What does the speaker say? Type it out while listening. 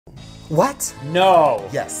What? No.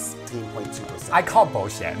 Yes, 15.2%. I call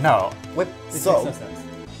bullshit. No. Wait, So, Makes no sense.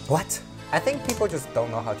 what? I think people just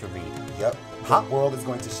don't know how to read. yep, Huh? the world is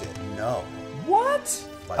going to shit. No. What?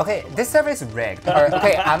 Okay, this server is rigged. Or,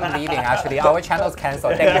 okay, I'm leaving actually. Our channel is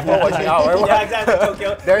cancelled. Thank you for watching our work. Yeah, exactly,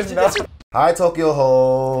 Tokyo. There's no... Hi, Tokyo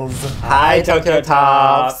hoes. Hi, Tokyo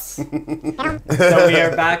Tops. So we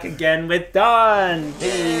are back again with Dawn.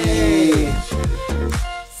 Hey.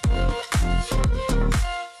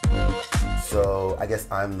 So I guess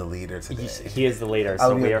I'm the leader today. He is the leader,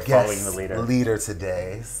 so we are following the leader.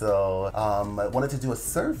 Today. So I wanted to do a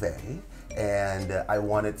survey, and I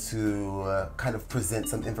wanted to kind of present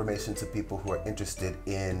some information to people who are interested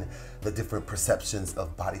in the different perceptions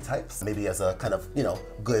of body types. Maybe as a kind of,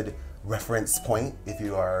 good reference point if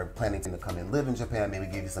you are planning to come and live in Japan, maybe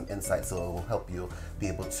give you some insight so it will help you be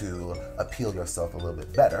able to appeal yourself a little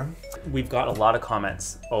bit better. We've got a lot of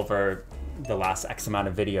comments over the last X amount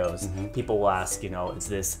of videos. People will ask, is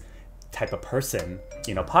this type of person,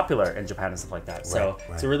 popular in Japan and stuff like that. So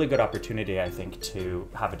it's a really good opportunity, I think, to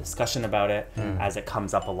have a discussion about it as it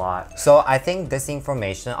comes up a lot. So I think this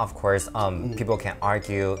information, of course, people can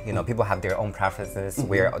argue, people have their own preferences.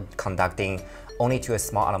 We're conducting only to a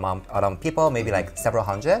small amount of people, maybe like several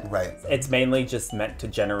hundred. Right. It's mainly just meant to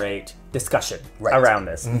generate discussion around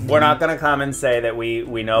this. We're not gonna come and say that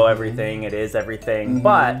we know everything, it is everything,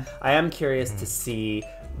 but I am curious to see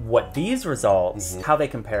what these results, how they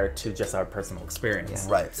compare to just our personal experience.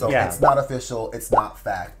 Right, so it's not official, it's not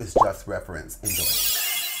fact, it's just reference. Enjoy.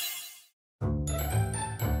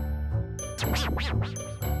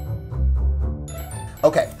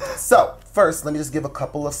 Okay, so first, let me just give a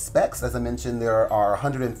couple of specs. As I mentioned, there are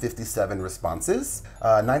 157 responses.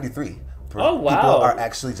 93 people are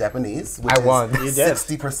actually Japanese, which is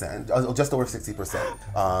 60%, just over 60%.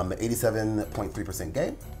 87.3%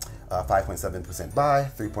 gay, 5.7% bi,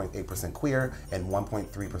 3.8% queer, and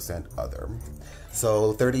 1.3% other.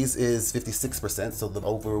 So 30s is 56%, so the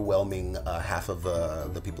overwhelming half of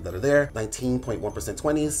the people that are there. 19.1%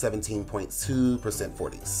 20s, 17.2%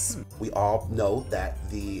 40s. We all know that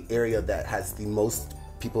the area that has the most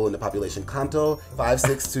people in the population, Kanto,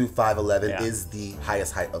 5'6" to 5'11", is the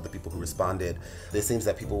highest height of the people who responded. It seems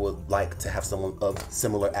that people would like to have someone of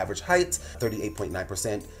similar average height,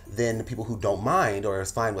 38.9%. Then the people who don't mind or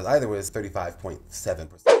is fine with either was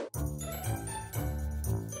 35.7%.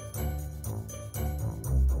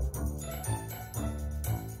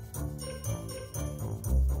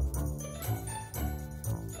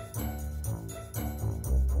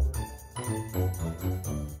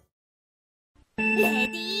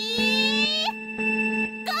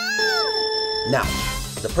 Now,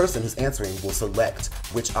 the person who's answering will select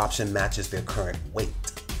which option matches their current weight.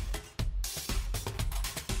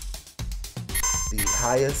 The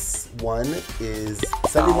highest one is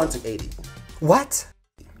 71 to 80. What?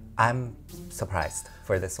 I'm surprised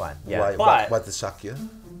for this one. Yeah. Why does it shock you?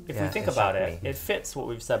 If we think about it, it fits what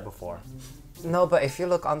we've said before. No, but if you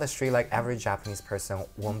look on the street, like every Japanese person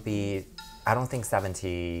won't be, I don't think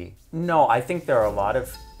 70. No, I think there are a lot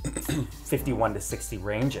of 51 to 60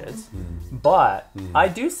 ranges, but I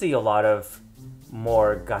do see a lot of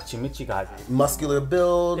more gachi-michi guys. Muscular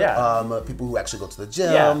build, people who actually go to the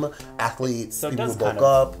gym, athletes, so people who bulk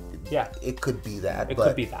up. Yeah. It could be that. It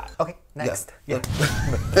could be that. Okay, next.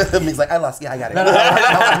 Means like, I lost. Yeah, I got it. No, we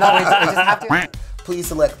just have to. Please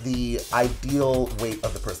select the ideal weight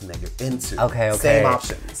of the person that you're into. Okay. Same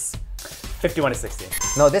options. 51 to 60.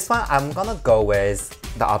 No, this one I'm gonna go with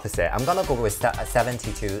the opposite. I'm gonna go with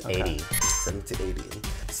 70 to 80. 70 to 80.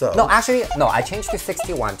 So No, actually, no, I changed to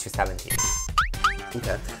 61 to 70.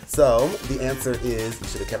 Okay, so the answer is, you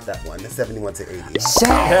should have kept that one, 71 to 80. Shit!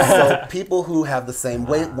 So people who have the same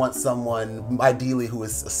weight want someone, ideally, who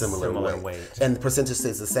is a similar weight. And the percentage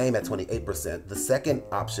stays the same at 28%. The second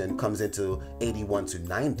option comes into 81 to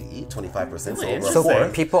 90, 25%. So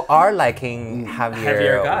people are liking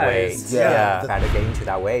heavier guys. weight. Yeah. Try to get into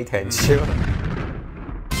that weight, and you.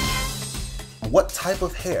 What type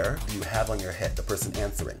of hair do you have on your head, the person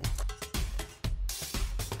answering?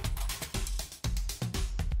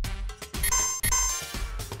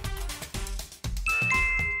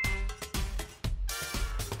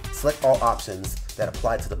 Select all options that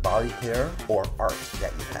apply to the body hair or art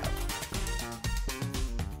that you have.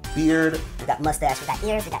 Beard. We've got mustache, we've got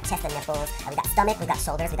ears, we've got chest and nipples, we've got stomach, we've got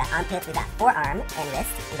shoulders, we've got armpits, we've got forearm and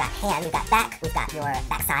wrist, we've got hand, we've got back, we've got your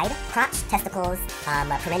backside, crotch, testicles,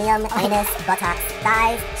 perineum, anus, buttocks,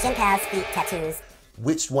 thighs, shin calves, feet, tattoos.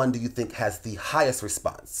 Which one do you think has the highest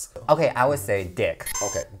response? Okay, I would say dick.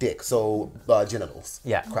 Okay, dick. So genitals.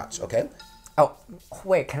 Yeah. Crotch. Okay. Oh,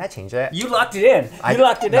 wait, can I change it? You locked it in. You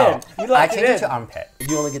locked it in. You locked I it changed in. it to armpit.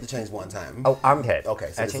 You only get to change one time. Oh, armpit.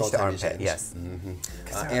 Okay, so I there's changed no to time you armpit, change. yes.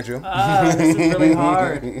 Andrew? This is really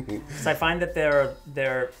hard. Because I find that there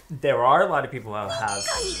are a lot of people who have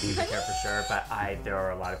pubic hair for sure, but there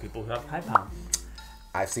are a lot of people who have high pound.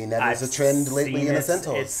 I've seen that as a trend lately in the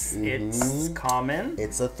Centos. It's common.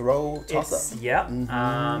 It's a throw toss-up. Yeah.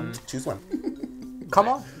 Choose one. Come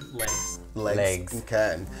on. Legs.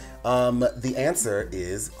 Okay. The answer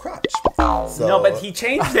is crotch. So, No, but he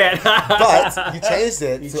changed it. but you changed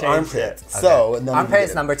it to armpit. So armpit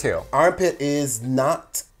is number 2. Armpit is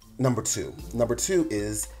not number 2. Number 2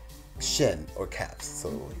 is shin or calves. So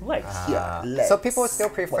Legs. yeah, legs. So people still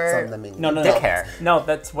prefer No. dick hair. No,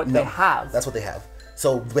 that's what they have. That's what they have.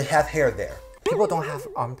 So they have hair there. People don't have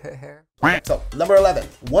armpit hair. So, number 11.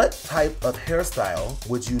 What type of hairstyle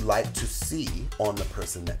would you like to see on the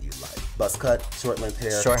person that you like? Buzz cut, short length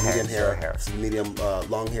hair, medium hair, medium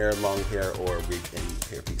long hair, or wig and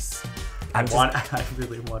hairpiece? I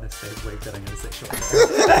really want to say wig, but I'm going to say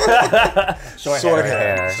short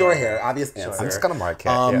hair. Short hair, obvious answer. I'm just going to mark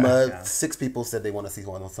it. 6 people said they want to see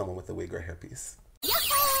someone with a wig or hairpiece.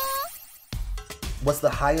 What's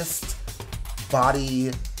the highest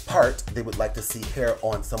body part they would like to see hair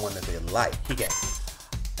on someone that they like?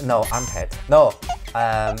 No, armpit. No,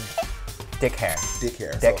 dick hair. Dick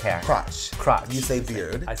hair. Dick so hair. Crotch. You say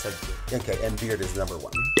beard. I said beard. Okay, and beard is number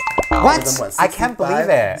 1. What? I can't believe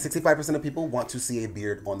it. 65% of people want to see a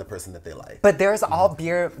beard on the person that they like. But there's all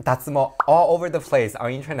beard that's all over the place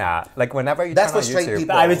on internet. Like whenever you that's turn for on straight YouTube.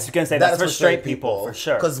 people. I was going to say that's for straight people, for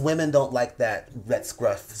sure. Because women don't like that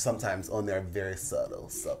scruff sometimes on their very supple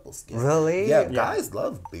skin. Really? Yeah, guys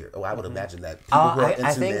love beard. Oh, I would imagine that. People who are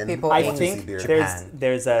into think men people want in to see beard.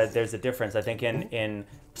 there's a difference. I think in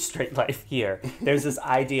straight life here, there's this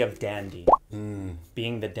idea of dandy,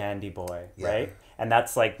 being the dandy boy, right? And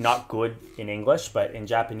that's like not good in English, but in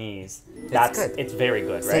Japanese, it's very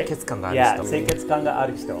good, right? Seiketsu kanga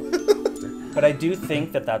aru hito. But I do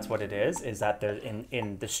think that that's what it is that there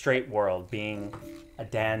in the straight world, being a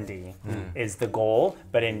dandy is the goal,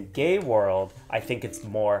 but in gay world, I think it's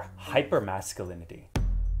more hyper masculinity.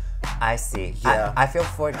 I see. Yeah. I feel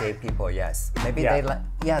for gay people, yes. Maybe they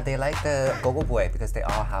like the go-go boy because they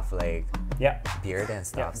all have like beard and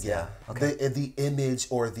stuff. Yeah. Okay. The image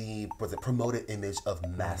or the promoted image of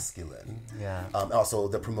masculine. Yeah. Also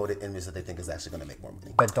the promoted image that they think is actually going to make more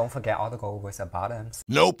money. But don't forget all the go-go boys are bottoms.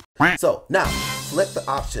 Nope. So now select the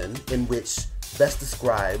option in which best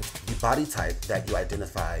describes the body type that you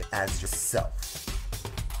identify as yourself.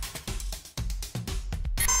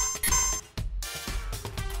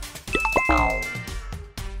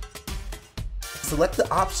 Select the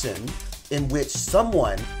option in which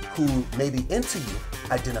someone who may be into you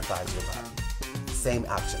identifies your body. Same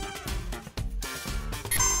option.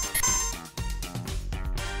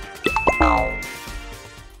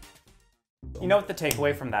 You know what the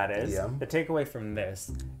takeaway from that is? Yeah. The takeaway from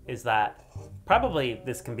this is that probably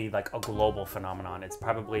this can be like a global phenomenon. It's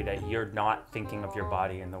probably that you're not thinking of your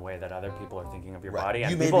body in the way that other people are thinking of your body.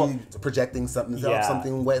 And you may be projecting something else,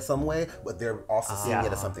 some way, but they're also seeing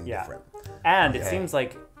it as something different. And it seems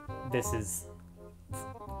like this is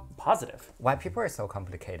positive. Why people are so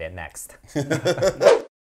complicated? Next.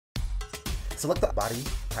 Select the body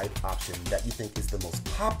type option that you think is the most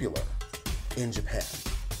popular in Japan.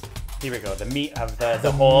 Here we go, the meat of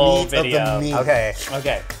the whole video. Of the meat. Okay.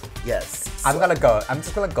 Yes. I'm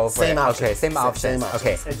just gonna go for same it. option. Okay, same option.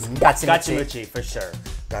 Okay. It's Gachimuchi for sure.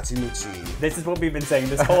 Gachimuchi. This is what we've been saying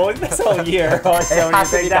this whole year. It has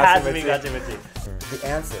to be Gachimuchi. The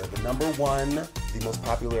answer, the number 1, the most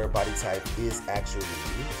popular body type is actually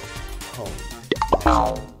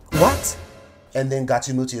Hone. What? And then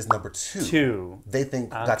Gachimuchi is number 2. They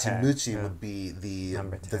think Gachimuchi would be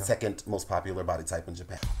the second most popular body type in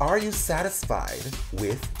Japan. Are you satisfied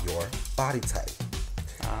with your body type?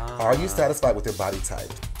 Are you satisfied with your body type?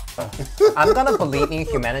 I'm gonna believe in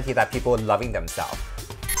humanity that people loving themselves.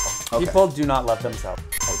 Okay. People do not love themselves.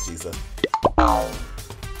 Oh, Jesus.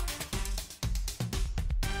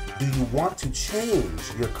 Do you want to change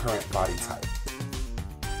your current body type?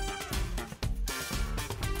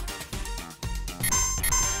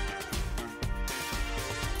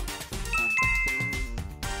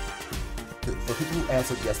 For people who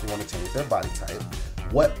answered yes, they want to change their body type,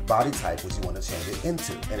 what body type would you want to change it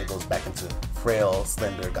into? And it goes back into frail,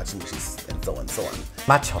 slender, gachimushi, and so on and so on.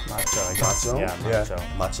 Macho. Macho, I guess. Macho? Yeah, macho.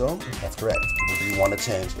 Macho? That's correct. People do want to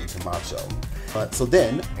change into macho. So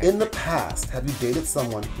then, in the past, have you dated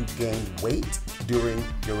someone who gained weight during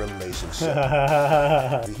your relationship?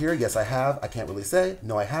 Here, yes, I have. I can't really say.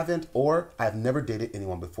 No, I haven't. Or I've never dated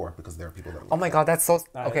anyone before, because there are people that are like Oh my god, that's so...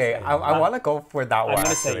 Okay, I want to go for that one. I'm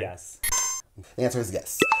going to say yes. The answer is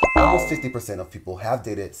yes. Almost 50% of people have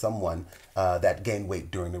dated someone that gained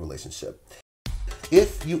weight during the relationship.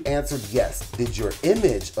 If you answered yes, did your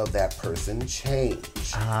image of that person change?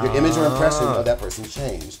 Your image or impression of that person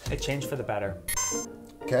changed? It changed for the better.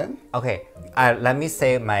 Okay. Okay, let me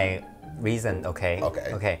say my reason, okay?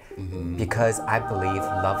 Okay. Okay, because I believe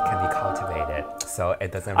love can be cultivated, so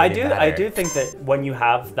it doesn't really matter. I do think that when you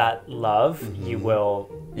have that love, you will...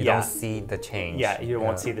 You don't see the change. Yeah, you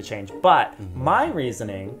won't see the change. But my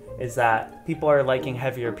reasoning is that people are liking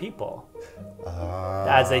heavier people.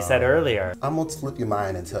 As I said earlier. I'm going to flip your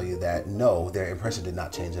mind and tell you that no, their impression did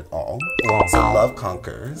not change at all. So love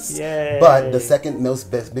conquers. Yay. But the second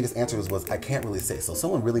biggest answer was I can't really say. So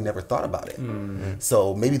someone really never thought about it.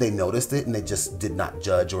 So maybe they noticed it and they just did not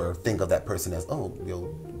judge or think of that person as, oh,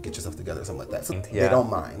 you'll get yourself together or something like that. So they don't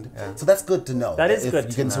mind. So that's good to know. That is good to know. If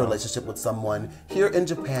you get into a relationship with someone here in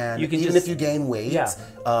Japan, you can even just, if you gain weight,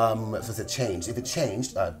 so if it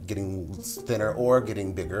changed, getting thinner or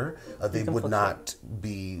getting bigger, they would not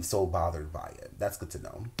be so bothered by it. That's good to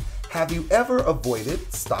know. Have you ever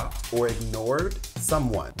avoided, stopped, or ignored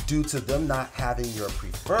someone due to them not having your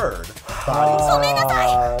preferred body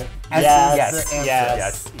type?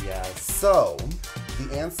 Yes. So,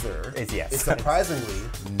 the answer is yes. Is surprisingly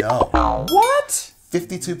no. What?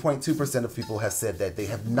 52.2% of people have said that they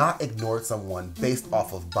have not ignored someone based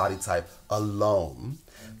off of body type alone.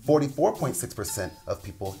 44.6% of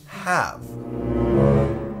people have.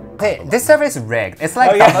 Hey, this survey is rigged. It's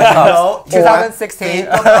like No, 2016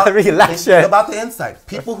 re-election. Think about the insight.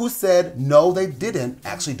 People who said no, they didn't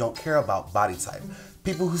actually don't care about body type.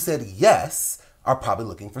 People who said yes are probably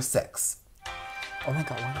looking for sex. Oh my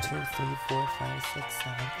god, 1, 2, 3, 4, 5, 6,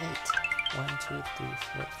 7, 8. 1, 2, 3,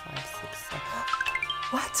 4, 5, 6, 7.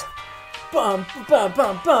 What? Bum, bum,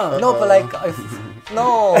 bum, bum. No, but like,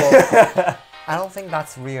 no. I don't think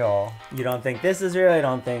that's real. You don't think this is real? You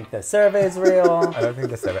don't think the survey is real? I don't think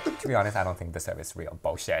the survey, to be honest, I don't think the survey is real.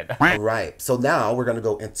 Bullshit. Right, so now we're gonna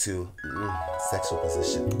go into sexual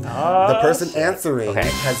position. The person answering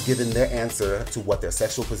has given their answer to what their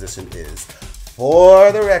sexual position is.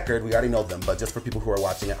 For the record, we already know them, but just for people who are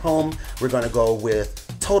watching at home, we're gonna go with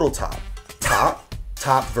total top.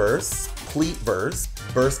 Top verse, pleat verse,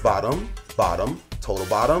 verse bottom, bottom, total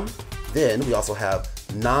bottom. Then we also have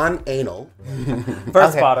non-anal.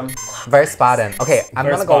 Verse bottom. Verse bottom. Okay, I'm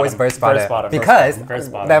gonna go with verse bottom. Because,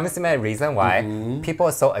 let me see my reason why. People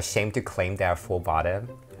are so ashamed to claim they're full bottom.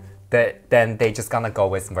 Then they just gonna go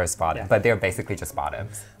with verse bottom. But they're basically just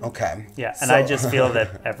bottoms. Okay. Yeah, and I just feel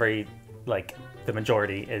that the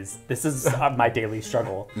majority this is my daily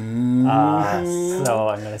struggle. So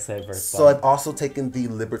I'm gonna say verse bottom. So I've also taken the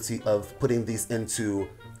liberty of putting these into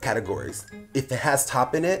categories. If it has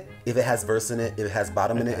top in it, if it has verse in it, if it has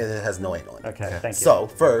bottom in it, if it has no anal in it. Okay, thank you. So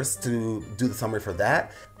first, to do the summary for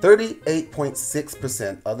that,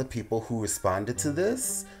 38.6% of the people who responded to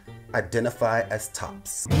this identify as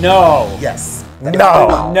tops. No. Yes.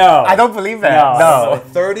 No. I don't believe that. No.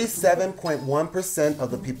 37.1% of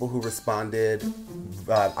the people who responded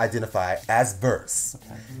identify as verse.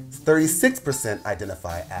 36%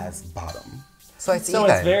 identify as bottom. So it's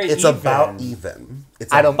even. It's about even.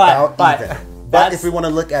 It's about even. But if we want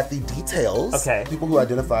to look at the details, people who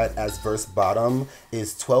identified as verse bottom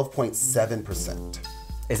is 12.7%.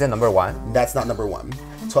 Is it number one? That's not number one.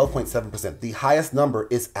 12.7%. The highest number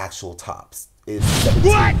is actual tops. Is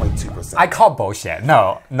 17.2%. I call bullshit.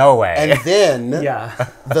 No way. And then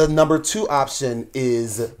the number 2 option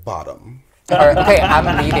is bottom. Okay, I'm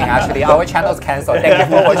leaving actually. Our channel's canceled. Thank you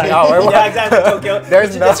for watching our Yeah, exactly. Tokyo.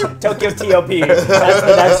 There's no Tokyo TOP. That's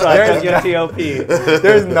the next one. Tokyo TOP.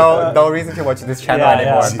 There's no reason to watch this channel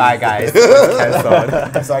anymore. Bye guys. It's canceled.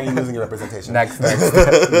 I'm sorry you're losing your representation. Next.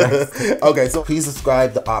 Okay, so please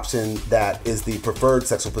describe the option that is the preferred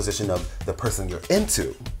sexual position of the person you're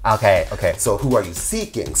into. Okay. So who are you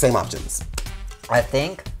seeking? Same options. I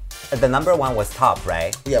think the number 1 was top,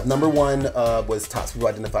 right? Yeah, number 1 was tops. People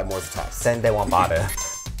identified more as tops. Then they want bottom.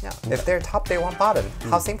 Yeah. If they're top, they want bottom.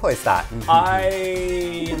 How simple is that? I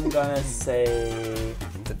am gonna say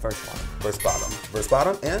the first one. Verse bottom. Verse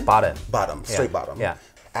bottom and? Bottom. Bottom. Straight bottom. Yeah.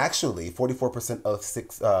 Actually, 44% of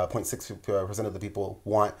 6.6% of the people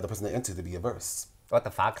want the person they're into to be a verse. What the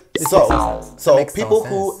fuck? So people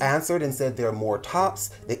who answered and said they're more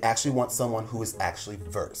tops, they actually want someone who is actually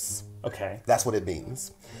verse. Okay. That's what it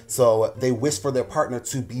means. So they wish for their partner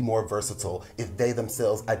to be more versatile if they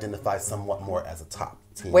themselves identify somewhat more as a top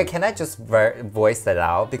team. Wait, can I just voice that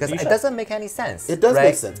out? Because it doesn't make any sense. It does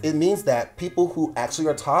make sense. It means that people who actually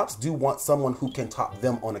are tops do want someone who can top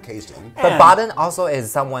them on occasion. But bottom also is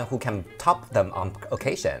someone who can top them on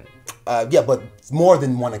occasion. Yeah, but more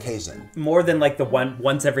than one occasion. More than like the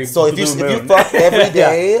once every So if you fuck every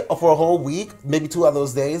day for a whole week, maybe 2 of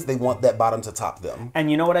those days, they want that bottom to top them.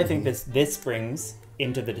 And you know what I think this brings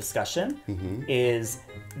into the discussion is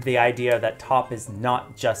the idea that top is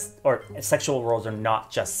not just, or sexual roles are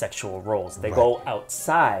not just sexual roles. They go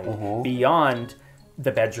outside beyond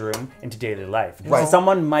the bedroom into daily life. So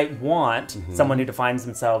someone might want someone who defines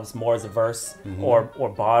themselves more as a verse or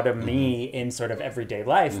bottom-y in sort of everyday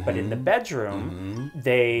life, but in the bedroom,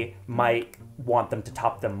 they might want them to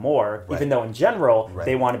top them more, even though in general,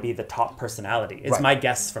 they want to be the top personality. It's my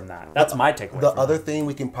guess from that. That's my takeaway. The other thing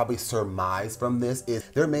we can probably surmise from this is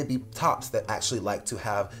there may be tops that actually like to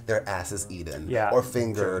have their asses eaten or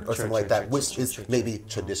fingered or something like that, which is maybe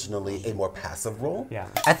traditionally a more passive role. Yeah.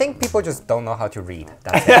 I think people just don't know how to read.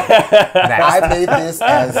 That's it. I made this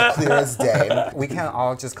as clear as day. We can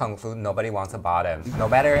all just conclude nobody wants a bottom. No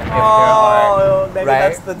matter if there are,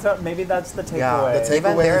 maybe that's the takeaway. Yeah, the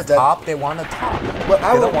even they're top, they want a top. But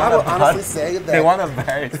I would honestly say that they want a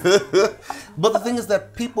verse. But the thing is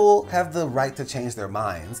that people have the right to change their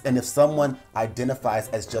minds, and if someone identifies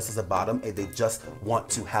as just as a bottom and they just want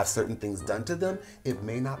to have certain things done to them, it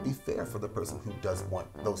may not be fair for the person who does want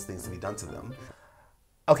those things to be done to them.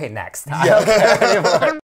 Okay, next.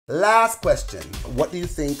 Last question. What do you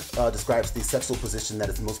think describes the sexual position that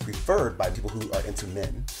is most preferred by people who are into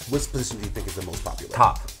men? Which position do you think is the most popular?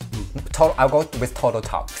 Top. Total, I'll go with total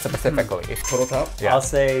top, specifically. Total top? Yeah. I'll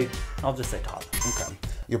just say top. Okay.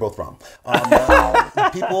 You're both wrong.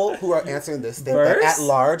 People who are answering this think that at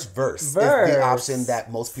large, verse is the option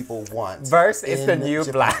that most people want. Verse is the new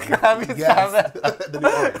black. Yes. The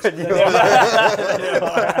new orange.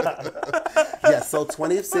 Yes, so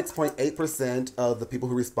 26.8% of the people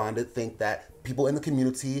who responded think that people in the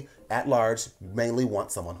community at large mainly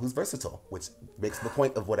want someone who's versatile, which makes the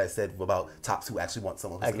point of what I said about tops who actually want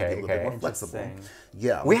someone who's going to be a little bit more flexible.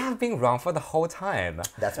 Yeah. We have been wrong for the whole time.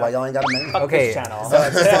 That's why y'all ain't got a name. Okay, so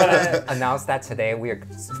I just want to announce that today,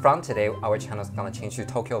 from today, our channel is going to change to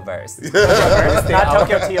Tokyo Verse. Not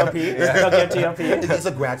Tokyo TOP. Tokyo TOP. It's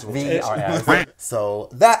a gradual change. VRS. So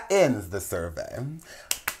that ends the survey.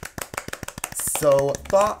 So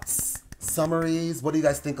thoughts, summaries, what do you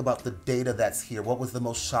guys think about the data that's here? What was the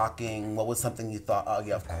most shocking? What was something you thought, oh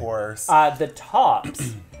yeah, of course? The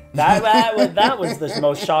tops. That was the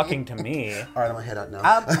most shocking to me. All right, I'm gonna head out now.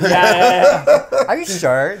 Are you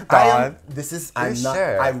sure, Dawn?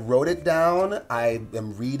 I wrote it down. I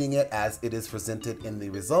am reading it as it is presented in the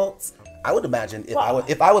results. I would imagine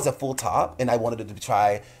if I was a full top and I wanted to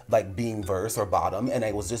try like being verse or bottom and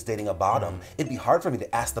I was just dating a bottom, it'd be hard for me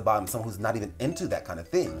to ask the bottom, someone who's not even into that kind of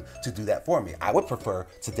thing, to do that for me. I would prefer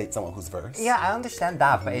to date someone who's verse. Yeah, I understand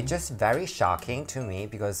that, but it's just very shocking to me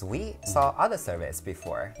because we saw other surveys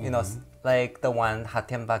before. You know, like the one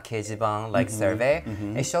Hatenba Kejiban like survey,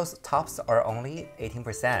 it shows tops are only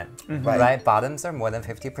 18%, right? Bottoms are more than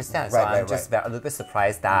 50%. So I'm just a little bit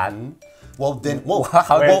surprised that. Well, then,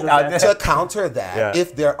 to counter that,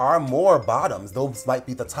 if there are more bottoms, those might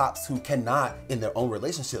be the tops who cannot, in their own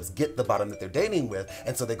relationships, get the bottom that they're dating with,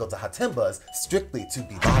 and so they go to Hatembas strictly to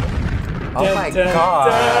be bottom. Oh my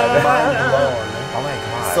god. Mind blown. Oh my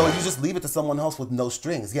god. So you just leave it to someone else with no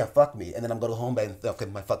strings. Yeah, fuck me. And then I'm going to home and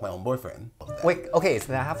fuck my own boyfriend. Wait, okay,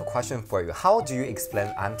 so I have a question for you. How do you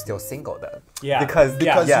explain I'm still single then? Yeah. Because you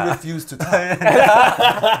refuse to talk.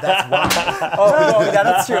 That's why. Oh, yeah,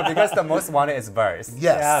 that's true. Because the most wanted is verse.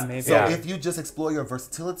 Yes. Yeah, maybe. So if you just explore your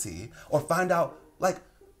versatility or find out, like,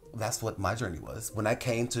 that's what my journey was. When I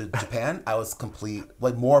came to Japan, I was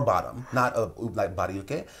more bottom, not like body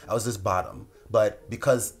uke. I was just bottom. But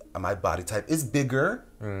because my body type is bigger,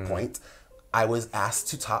 I was asked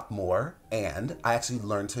to top more, and I actually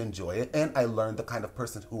learned to enjoy it, and I learned the kind of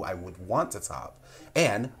person who I would want to top,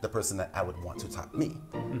 and the person that I would want to top me.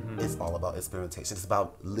 It's all about experimentation. It's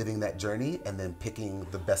about living that journey and then picking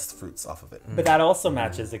the best fruits off of it. But that also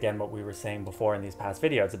matches, again, what we were saying before in these past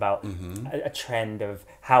videos about a trend of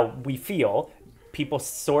how we feel people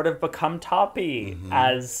sort of become toppy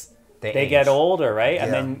as they get older, right?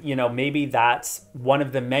 And then, you know, maybe that's one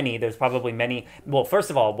of the many, there's probably many, well, first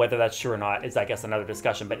of all, whether that's true or not is, I guess, another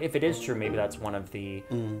discussion. But if it is true, maybe that's one of the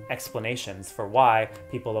explanations for why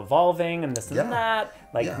people evolving and this and that.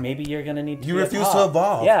 Like, maybe you're going to need to You refuse to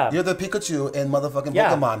evolve. Yeah. You're the Pikachu in motherfucking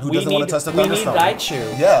Pokemon who doesn't want to touch the thunderstorm. We need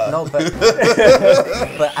Raichu. Yeah. No, but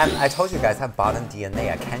but I told you guys I have bottom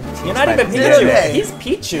DNA. I can't change. You're not even Pikachu. DNA. He's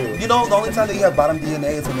Pichu. You know, the only time that you have bottom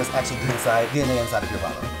DNA is when there's actually DNA inside of your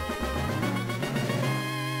bottom.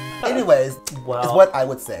 Anyways, is what I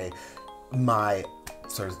would say my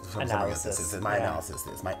analysis is. My analysis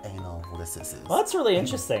is. My analysis is. Well, that's really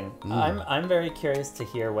interesting. I'm very curious to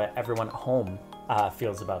hear what everyone at home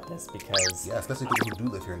feels about this, because especially people who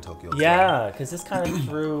do live here in Tokyo. Because this kind of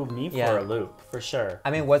threw me for a loop, for sure.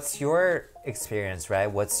 I mean, what's your experience, right?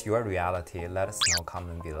 What's your reality? Let us know,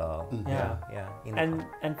 comment below.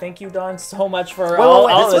 And thank you, Don, so much for all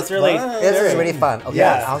this. This was really fun. Okay,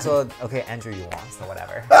 also, Andrew, you won, so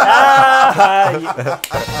whatever.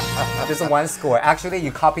 Just one score. Actually,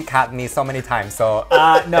 you copycat me so many times, so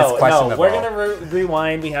no, we're gonna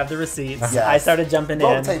rewind. We have the receipts. I started jumping in.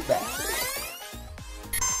 Don't take that.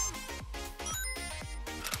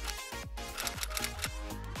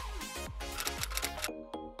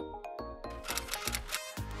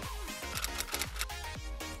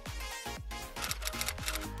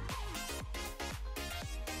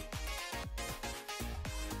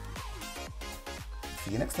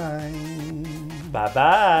 See you next time. Bye-bye.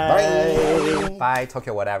 Bye. Bye,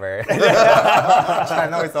 Tokyo, whatever. I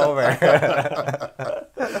know it's over.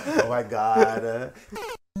 Oh my God.